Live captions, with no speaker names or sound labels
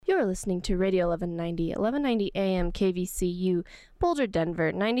You're listening to Radio 1190 AM KVCU, Boulder,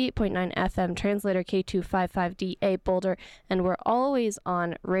 Denver, 98.9 FM, translator K255DA Boulder, and we're always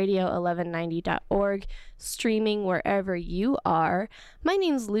on radio1190.org, streaming wherever you are. My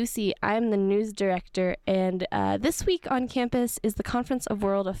name's Lucy. I'm the news director, and this week on campus is the Conference of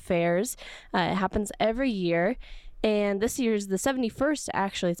World Affairs. It happens every year. And this year's the 71st,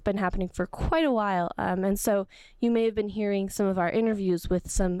 actually. It's been happening for quite a while. And so you may have been hearing some of our interviews with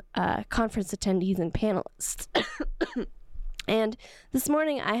some conference attendees and panelists. And this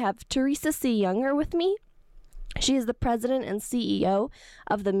morning I have Teresa C. Younger with me. She is the president and CEO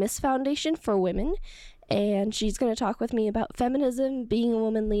of the Miss Foundation for Women. And she's going to talk with me about feminism, being a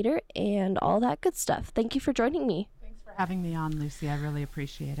woman leader, and all that good stuff. Thank you for joining me. Thanks for having me on, Lucy. I really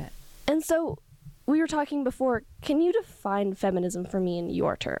appreciate it. And so we were talking before. Can you define feminism for me in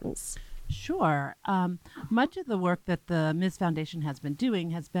your terms? Sure. Much of the work that the Ms. Foundation has been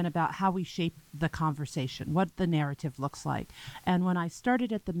doing has been about how we shape the conversation, what the narrative looks like. And when I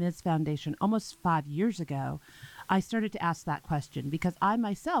started at the Ms. Foundation almost 5 years ago, I started to ask that question because I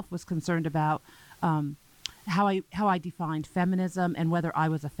myself was concerned about how I defined feminism and whether I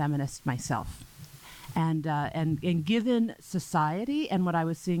was a feminist myself. And given society and what I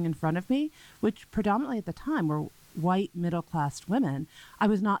was seeing in front of me, which predominantly at the time were white middle-class women, I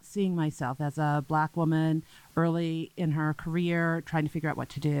was not seeing myself as a Black woman early in her career trying to figure out what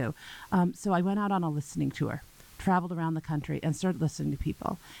to do. So I went out on a listening tour, traveled around the country, and started listening to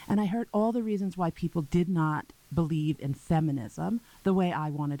people. And I heard all the reasons why people did not believe in feminism the way I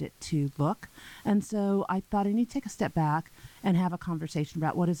wanted it to look. And so I thought I need to take a step back and have a conversation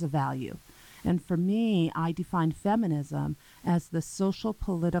about what is a value. And for me, I define feminism as the social,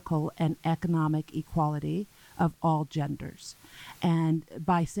 political, and economic equality of all genders. And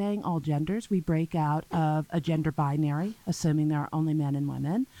by saying all genders, we break out of a gender binary, assuming there are only men and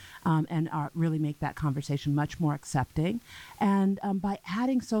women, and really make that conversation much more accepting. And by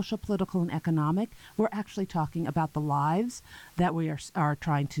adding social, political, and economic, we're actually talking about the lives that we are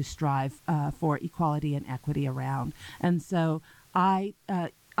trying to strive for equality and equity around. And so I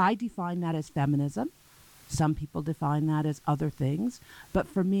define that as feminism. Some people define that as other things. But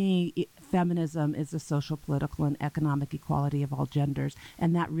for me, feminism is the social, political, and economic equality of all genders.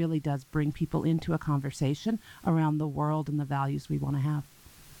 And that really does bring people into a conversation around the world and the values we want to have.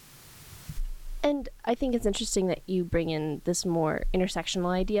 And I think it's interesting that you bring in this more intersectional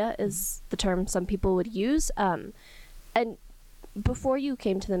idea is the term some people would use. And before you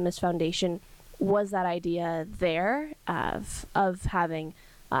came to the Miss Foundation, was that idea there of having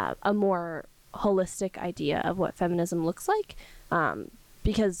a more holistic idea of what feminism looks like?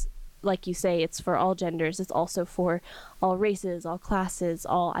 Because, like you say, it's for all genders. It's also for all races, all classes,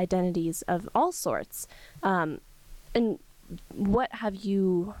 all identities of all sorts. And what have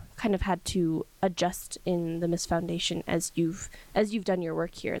you kind of had to adjust in the Miss Foundation as you've done your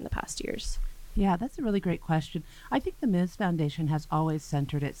work here in the past years? Yeah, that's a really great question. I think the Ms. Foundation has always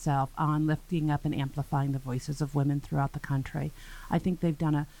centered itself on lifting up and amplifying the voices of women throughout the country. I think they've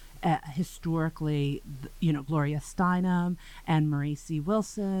done historically, Gloria Steinem and Marie C.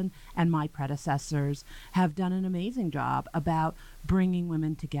 Wilson and my predecessors have done an amazing job about bringing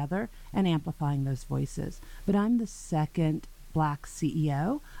women together and amplifying those voices. But I'm the second Black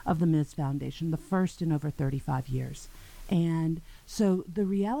CEO of the Ms. Foundation, the first in over 35 years. And so the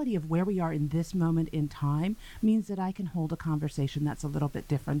reality of where we are in this moment in time means that I can hold a conversation that's a little bit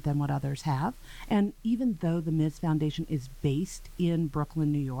different than what others have. And even though the Ms. Foundation is based in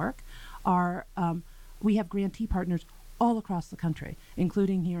Brooklyn, New York, we have grantee partners all across the country,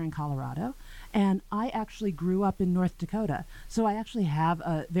 including here in Colorado. And I actually grew up in North Dakota. So I actually have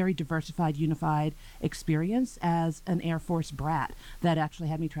a very diversified, unified experience as an Air Force brat that actually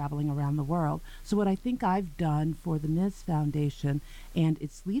had me traveling around the world. So what I think I've done for the Ms. Foundation and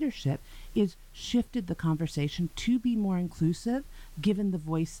its leadership is shifted the conversation to be more inclusive, given the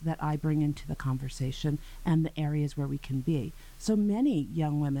voice that I bring into the conversation and the areas where we can be. So many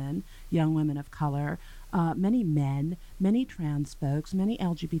young women of color, many men, many trans folks, many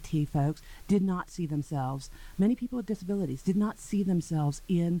LGBT folks did not see themselves. Many people with disabilities did not see themselves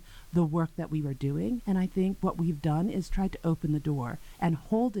in the work that we were doing. And I think what we've done is tried to open the door and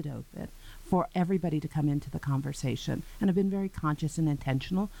hold it open for everybody to come into the conversation. And I've been very conscious and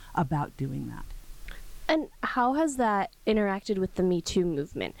intentional about doing that. And how has that interacted with the Me Too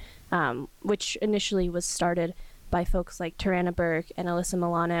movement, which initially was started by folks like Tarana Burke and Alyssa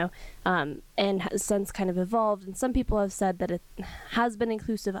Milano, and has since kind of evolved. And some people have said that it has been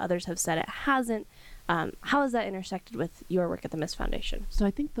inclusive, others have said it hasn't. How has that intersected with your work at the Ms. Foundation? So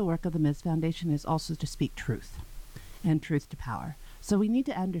I think the work of the Ms. Foundation is also to speak truth and truth to power. So we need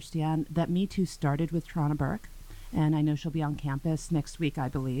to understand that Me Too started with Tarana Burke, and I know she'll be on campus next week, I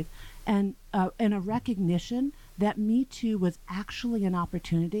believe, and a recognition that Me Too was actually an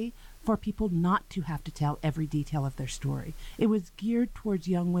opportunity for people not to have to tell every detail of their story. It was geared towards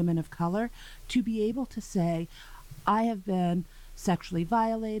young women of color to be able to say, I have been sexually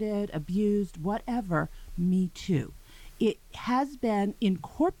violated, abused, whatever, me too. It has been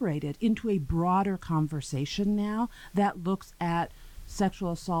incorporated into a broader conversation now that looks at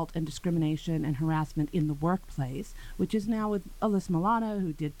sexual assault and discrimination and harassment in the workplace, which is now with Alyssa Milano,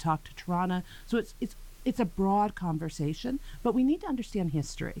 who did talk to Tarana. So it's a broad conversation, but we need to understand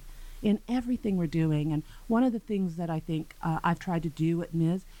history in everything we're doing. And one of the things that I think I've tried to do at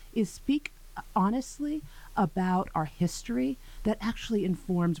Ms. is speak honestly about our history that actually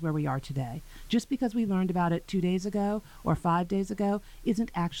informs where we are today. Just because we learned about it 2 days ago or 5 days ago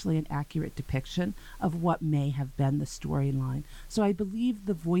isn't actually an accurate depiction of what may have been the storyline. So I believe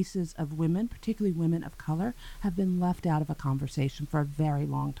the voices of women, particularly women of color, have been left out of a conversation for a very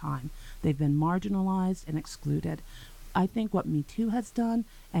long time. They've been marginalized and excluded. I think what Me Too has done,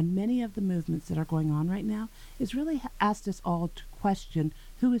 and many of the movements that are going on right now, is really asked us all to question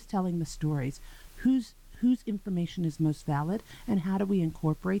who is telling the stories, whose information is most valid, and how do we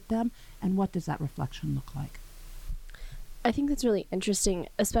incorporate them, and what does that reflection look like? I think that's really interesting,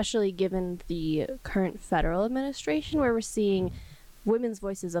 especially given the current federal administration, where we're seeing women's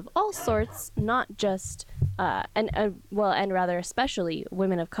voices of all sorts, not just, and rather especially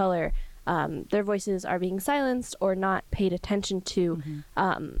women of color. Their voices are being silenced or not paid attention to.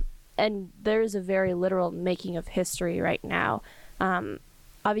 And there's a very literal making of history right now.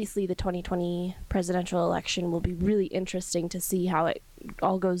 Obviously, the 2020 presidential election will be really interesting to see how it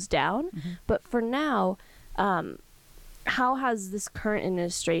all goes down. But for now, how has this current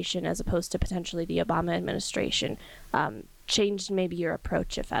administration, as opposed to potentially the Obama administration, changed maybe your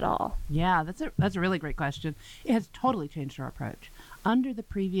approach, if at all? Yeah, that's a really great question. It has totally changed our approach. Under the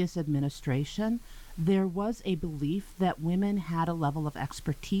previous administration, there was a belief that women had a level of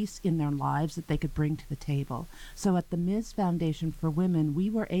expertise in their lives that they could bring to the table. So at the Ms. Foundation for Women, we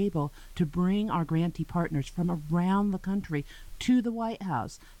were able to bring our grantee partners from around the country to the White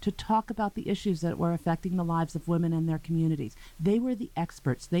House to talk about the issues that were affecting the lives of women and their communities. They were the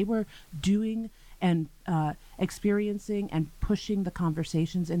experts. They were doing and experiencing and pushing the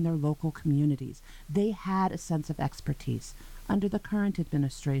conversations in their local communities. They had a sense of expertise. Under the current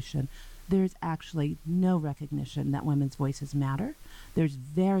administration, there's actually no recognition that women's voices matter. There's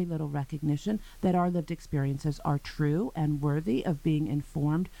very little recognition that our lived experiences are true and worthy of being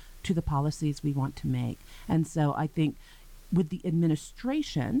informed to the policies we want to make. And so I think with the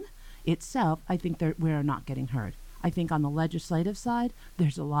administration itself, I think we're not getting heard. I think on the legislative side,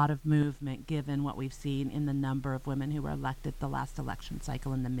 there's a lot of movement given what we've seen in the number of women who were elected the last election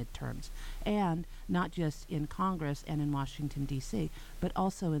cycle in the midterms. And not just in Congress and in Washington, D.C., but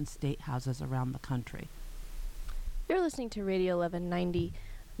also in state houses around the country. You're listening to Radio 1190.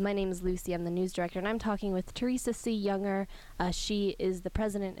 My name is Lucy. I'm the news director, and I'm talking with Teresa C. Younger. She is the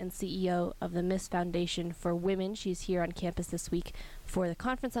president and CEO of the Ms. Foundation for Women. She's here on campus this week for the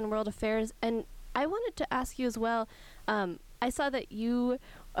Conference on World Affairs. And I wanted to ask you as well, I saw that you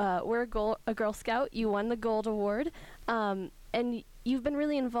were a Girl Scout. You won the Gold Award, and you've been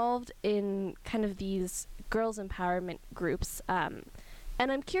really involved in kind of these girls' empowerment groups. And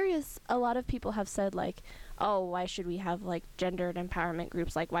I'm curious, a lot of people have said, like, oh, why should we have, like, gendered empowerment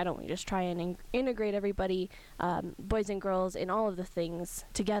groups? Like, why don't we just try and integrate everybody, boys and girls, in all of the things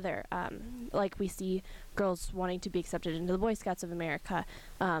together? Like we see girls wanting to be accepted into the Boy Scouts of America.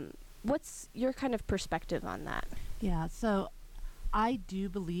 What's your kind of perspective on that? Yeah, so I do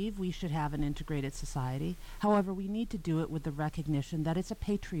believe we should have an integrated society. However, we need to do it with the recognition that it's a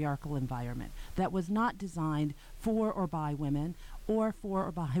patriarchal environment that was not designed for or by women or for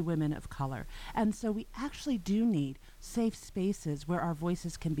or by women of color. And so we actually do need safe spaces where our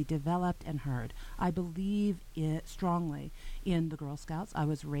voices can be developed and heard. I believe strongly in the Girl Scouts. I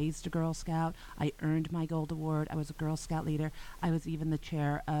was raised a Girl Scout. I earned my Gold Award. I was a Girl Scout leader. I was even the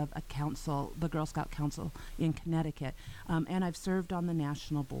chair of a council, the Girl Scout Council in Connecticut. And I've served on the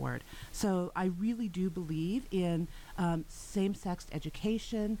national board. So I really do believe in same-sex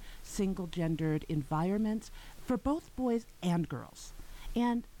education, single-gendered environments for both boys and girls.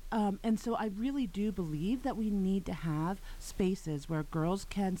 And so I really do believe that we need to have spaces where girls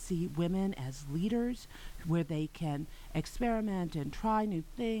can see women as leaders, where they can experiment and try new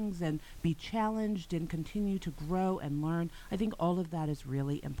things and be challenged and continue to grow and learn. I think all of that is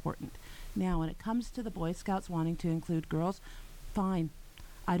really important. Now, when it comes to the Boy Scouts wanting to include girls, fine.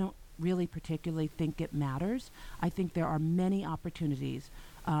 really particularly think it matters. I think there are many opportunities.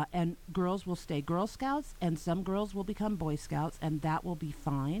 And girls will stay Girl Scouts, and some girls will become Boy Scouts, and that will be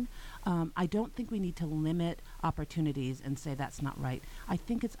fine. I don't think we need to limit opportunities and say that's not right. I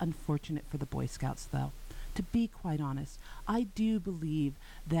think it's unfortunate for the Boy Scouts, though. To be quite honest, I do believe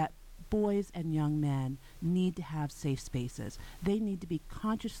that boys and young men need to have safe spaces. They need to be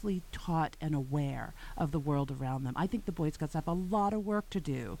consciously taught and aware of the world around them. I think the Boy Scouts have a lot of work to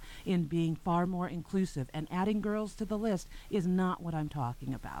do in being far more inclusive, and adding girls to the list is not what I'm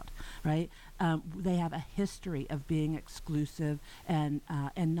talking about, right? They have a history of being exclusive and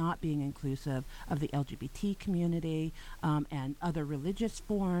not being inclusive of the LGBT community and other religious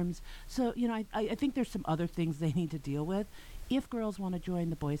forms. So, I think there's some other things they need to deal with. If girls want to join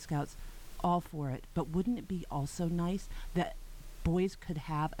the Boy Scouts, all for it. But wouldn't it be also nice that boys could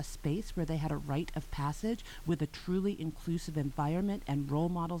have a space where they had a rite of passage with a truly inclusive environment and role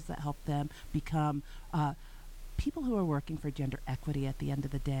models that help them become people who are working for gender equity at the end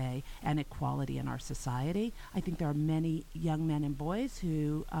of the day and equality in our society? I think there are many young men and boys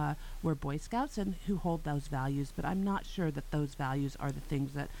who were Boy Scouts and who hold those values, but I'm not sure that those values are the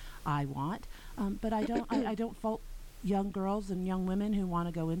things that I want. But I don't fault young girls and young women who want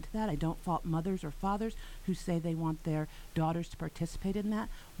to go into that. I don't fault mothers or fathers who say they want their daughters to participate in that.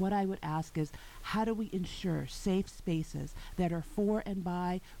 What I would ask is, how do we ensure safe spaces that are for and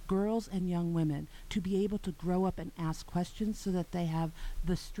by girls and young women to be able to grow up and ask questions so that they have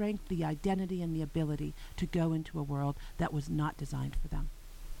the strength, the identity, and the ability to go into a world that was not designed for them?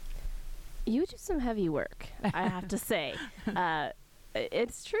 You do some heavy work, I have to say.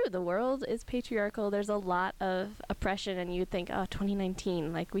 It's true. The world is patriarchal. There's a lot of oppression, and you'd think,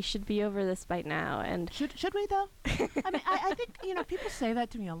 2019, like we should be over this by now. And should we though? I mean, I think people say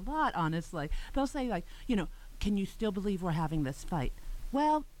that to me a lot. Honestly, they'll say like, can you still believe we're having this fight?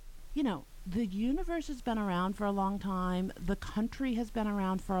 Well, the universe has been around for a long time. The country has been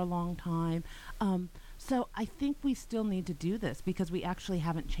around for a long time. So I think we still need to do this because we actually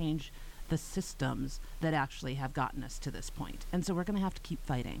haven't changed the systems that actually have gotten us to this point. And so we're going to have to keep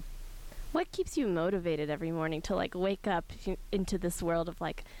fighting. What keeps you motivated every morning to wake up into this world of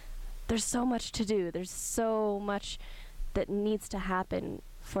there's so much to do. There's so much that needs to happen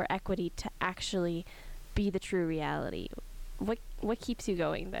for equity to actually be the true reality. What keeps you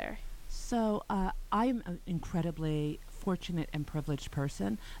going there? So I'm an incredibly fortunate and privileged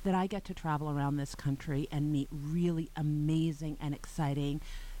person that I get to travel around this country and meet really amazing and exciting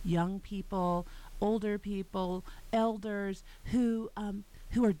young people, older people, elders who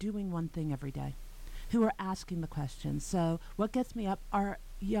are doing one thing every day, who are asking the questions. So what gets me up are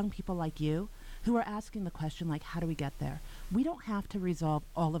young people like you who are asking the question, how do we get there? We don't have to resolve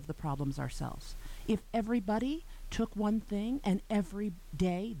all of the problems ourselves. If everybody took one thing and every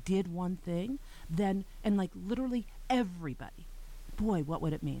day did one thing, then, literally everybody, boy, what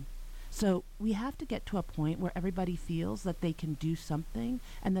would it mean? So we have to get to a point where everybody feels that they can do something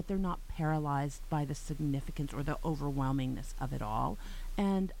and that they're not paralyzed by the significance or the overwhelmingness of it all.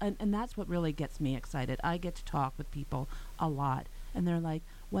 And that's what really gets me excited. I get to talk with people a lot, and they're like,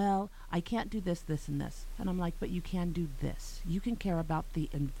 well, I can't do this, this, and this. And I'm like, but you can do this. You can care about the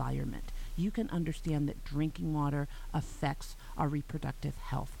environment. You can understand that drinking water affects our reproductive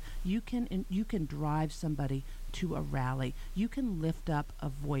health. You can drive somebody to a rally. You can lift up a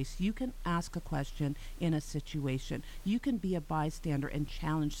voice. You can ask a question in a situation. You can be a bystander and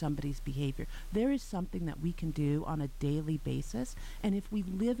challenge somebody's behavior. There is something that we can do on a daily basis. And if we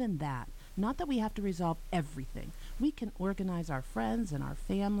live in that, not that we have to resolve everything. We can organize our friends and our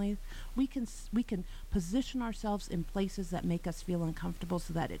families. We can position ourselves in places that make us feel uncomfortable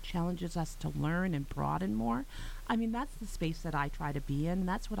so that it challenges us to learn and broaden more. I mean, that's the space that I try to be in.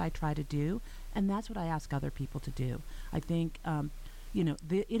 That's what I try to do. And that's what I ask other people to do. I think,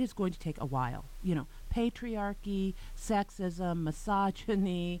 it is going to take a while. Patriarchy, sexism,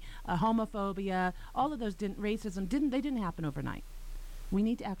 misogyny, homophobia, all of those racism didn't happen overnight. We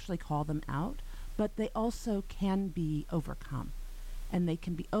need to actually call them out, but they also can be overcome. And they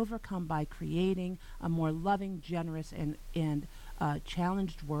can be overcome by creating a more loving, generous, and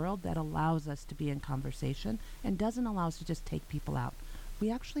challenged world that allows us to be in conversation and doesn't allow us to just take people out.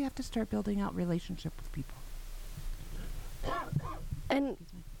 We actually have to start building out relationship with people. And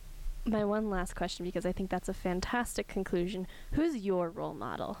my one last question, because I think that's a fantastic conclusion. Who's your role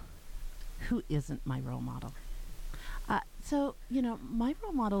model? Who isn't my role model? My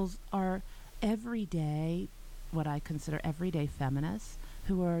role models are everyday, what I consider everyday feminists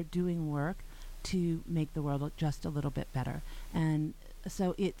who are doing work to make the world just a little bit better. And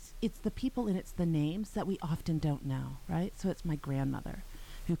so it's the people and it's the names that we often don't know, right? So it's my grandmother,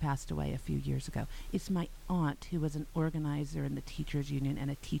 who passed away a few years ago. It's my aunt, who was an organizer in the teachers union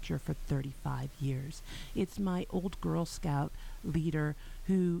and a teacher for 35 years. It's my old Girl Scout leader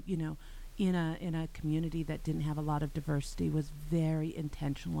who, in a community that didn't have a lot of diversity, was very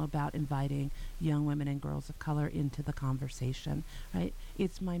intentional about inviting young women and girls of color into the conversation, right?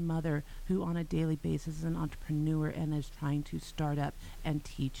 It's my mother, who on a daily basis is an entrepreneur and is trying to start up and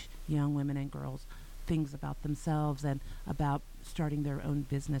teach young women and girls things about themselves and about starting their own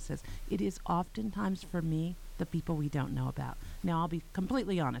businesses. It is oftentimes, for me, the people we don't know about. Now, I'll be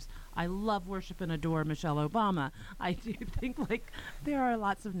completely honest. I love, worship, and adore Michelle Obama. I do think there are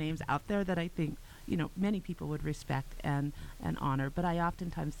lots of names out there that I think, many people would respect and honor. But I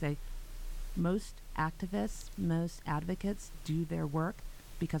oftentimes say most activists, most advocates do their work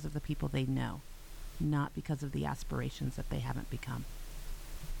because of the people they know, not because of the aspirations that they haven't become.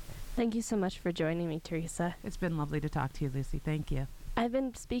 Thank you so much for joining me, Teresa. It's been lovely to talk to you, Lucy. Thank you. I've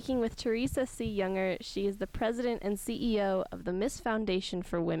been speaking with Teresa C. Younger. She is the president and CEO of the Miss Foundation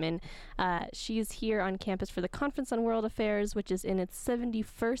for Women. She is here on campus for the Conference on World Affairs, which is in its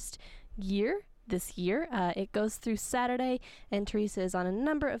 71st year this year. It goes through Saturday, and Teresa is on a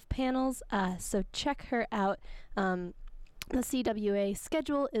number of panels, so check her out. The CWA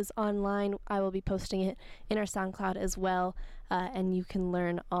schedule is online. I will be posting it in our SoundCloud as well, and you can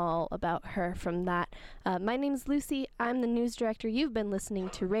learn all about her from that. My name is Lucy. I'm the news director. You've been listening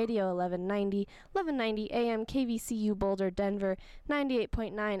to Radio 1190 AM KVCU Boulder, Denver,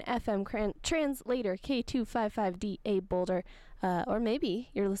 98.9 FM translator K255DA Boulder, or maybe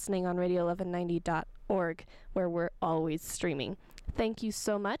you're listening on radio1190.org, where we're always streaming. Thank you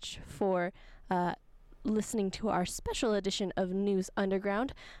so much for listening to our special edition of News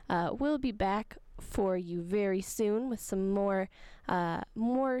Underground. We'll be back for you very soon with some more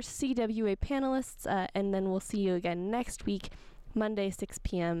CWA panelists, and then we'll see you again next week, Monday, 6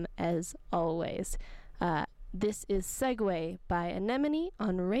 p.m. as always. This is Segway by Anemone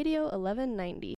on Radio 1190.